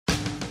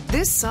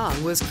This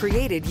song was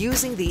created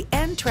using the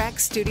N-Track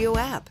Studio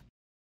app.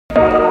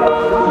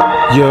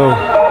 Yo,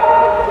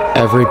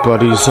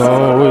 everybody's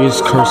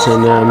always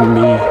cursing at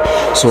me,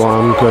 so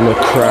I'm gonna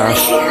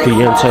crash the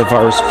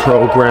antivirus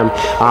program.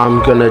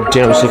 I'm gonna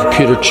damage the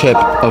computer chip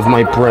of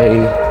my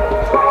brain.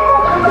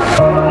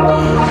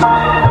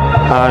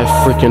 I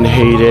freaking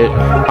hate it.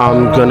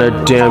 I'm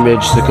gonna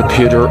damage the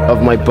computer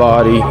of my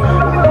body.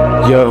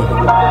 Yo,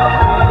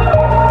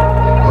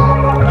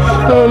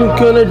 I'm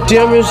gonna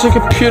damage the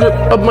computer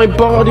of my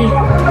body.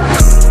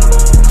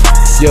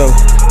 Yo,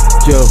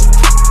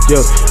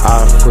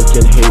 I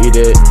freaking hate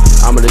it.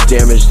 I'm gonna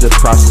damage the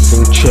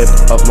processing chip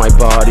of my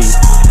body.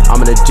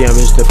 I'm gonna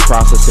damage the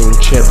processing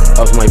chip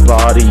of my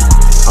body.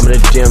 I'm gonna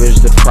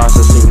damage the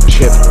processing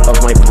chip of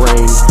my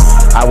brain.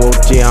 I will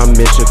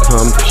damage the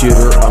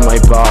computer of my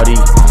body.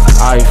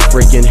 I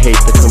freaking hate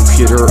the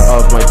computer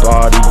of my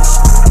body.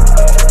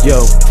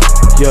 Yo.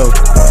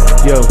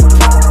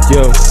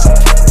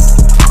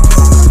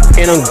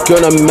 And I'm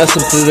gonna mess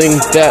up the thing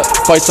that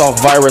fights off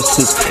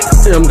viruses.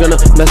 And I'm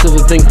gonna mess up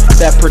the thing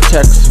that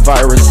protects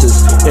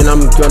viruses. And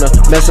I'm gonna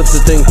mess up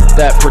the thing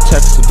that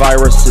protects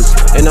viruses.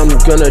 And I'm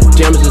gonna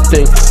damage the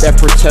thing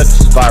that protects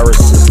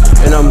viruses.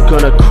 And I'm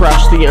gonna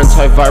crash the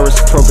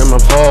antivirus program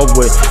of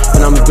hallway.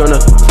 And I'm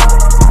gonna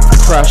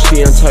crash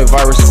the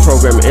antivirus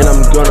program. And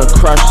I'm gonna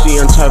crash the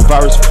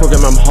antivirus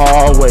program of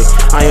hallway.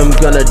 I am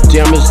gonna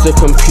damage the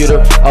computer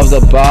of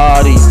the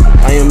body.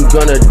 I am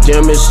gonna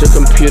damage the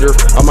computer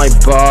of my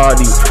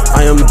body.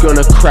 I am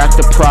gonna crack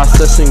the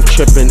processing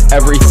chip and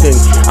everything.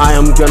 I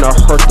am gonna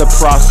hurt the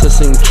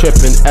processing chip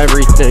and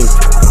everything.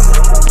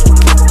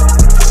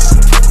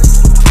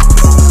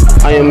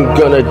 I am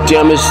gonna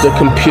damage the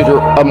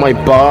computer of my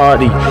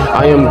body.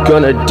 I am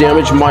gonna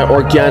damage my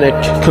organic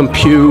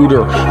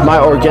computer. My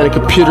organic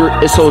computer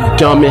is so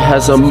dumb it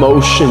has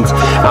emotions.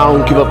 I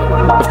don't give up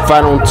if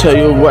I don't tell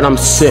you what I'm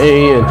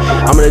saying.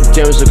 I'm gonna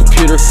damage the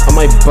computer of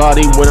my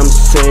body when I'm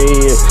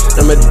saying.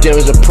 I'm gonna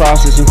damage the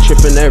processing chip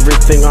and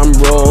everything I'm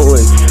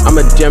rolling. I'm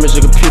gonna damage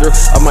the computer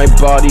of my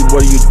body.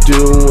 What are you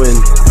doing?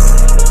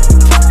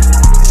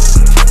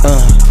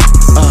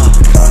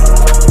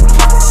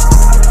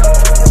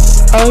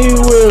 I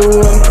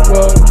will,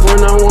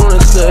 when I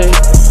wanna say,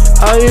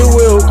 I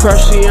will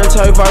crash the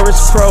antivirus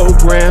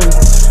program.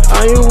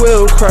 I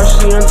will crash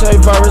the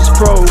antivirus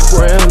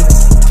program.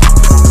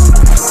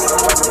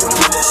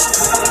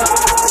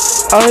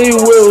 I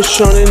will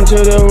shun into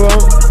the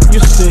rock,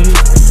 you see.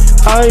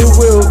 I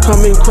will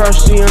come and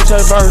crash the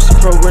antivirus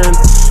program.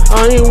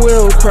 I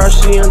will crash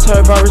the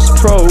antivirus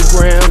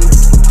program.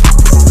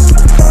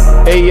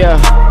 Hey, yeah,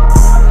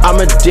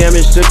 I'ma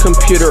damage the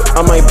computer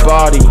of my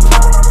body.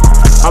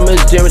 I'm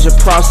gonna damage the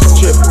process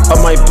chip of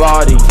my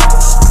body.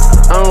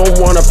 I don't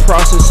wanna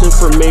process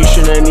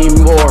information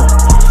anymore.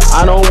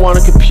 I don't wanna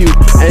compute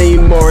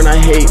anymore, and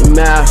I hate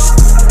math.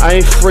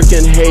 I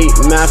freaking hate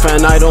math,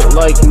 and I don't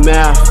like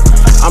math.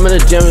 I'm gonna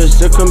damage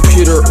the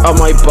computer of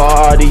my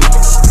body.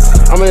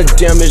 I'm gonna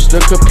damage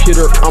the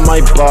computer of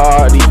my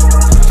body.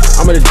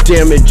 I'm gonna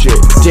damage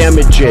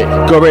it.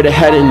 Go right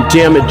ahead and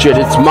damage it.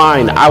 It's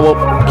mine. I will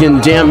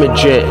freaking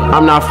damage it.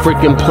 I'm not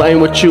freaking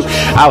playing with you.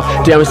 I'll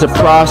damage the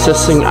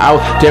processing.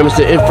 I'll damage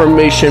the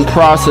information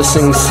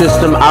processing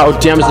system. I'll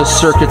damage the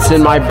circuits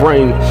in my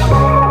brain.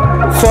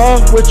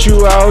 Fall with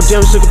you. I'll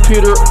damage the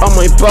computer on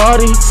my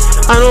body.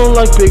 I don't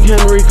like Big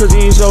Henry cause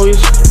he's always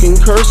freaking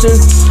cursing.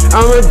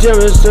 I'm gonna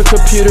damage the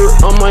computer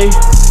on my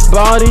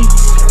body.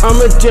 I'm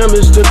gonna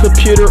damage the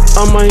computer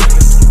on my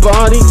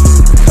body.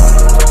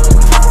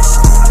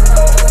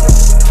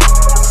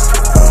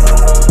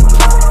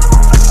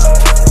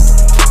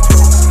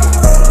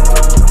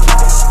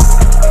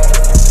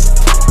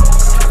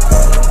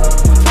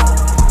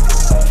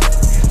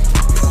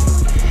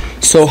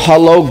 So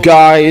hello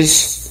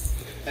guys,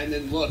 and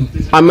then look,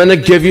 I'm gonna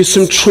give you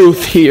some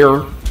truth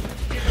here.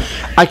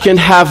 I can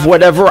have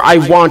whatever I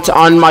want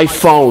on my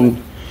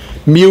phone.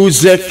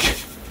 Music,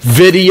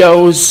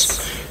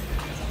 videos,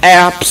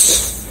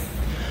 apps.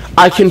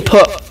 I can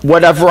put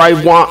whatever I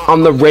want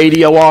on the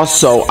radio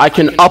also. I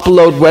can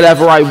upload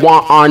whatever I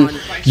want on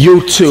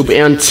YouTube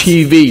and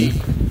TV.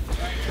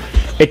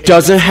 It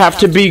doesn't have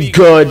to be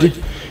good.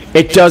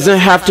 It doesn't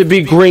have to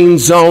be green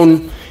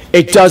zone.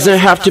 It doesn't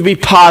have to be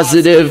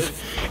positive.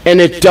 And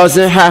it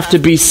doesn't have to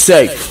be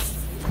safe.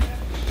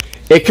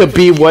 It could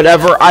be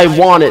whatever I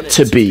want it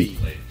to be.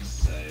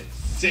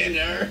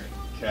 Sinner.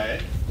 Okay.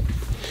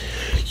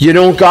 You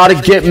don't gotta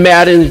get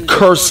mad and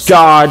curse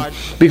God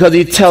because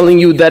he's telling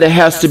you that it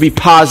has to be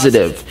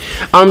positive.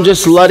 I'm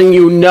just letting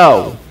you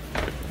know.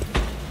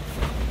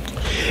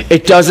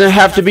 It doesn't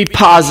have to be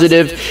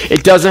positive,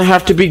 it doesn't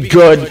have to be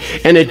good,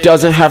 and it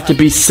doesn't have to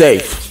be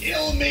safe.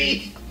 Kill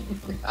me.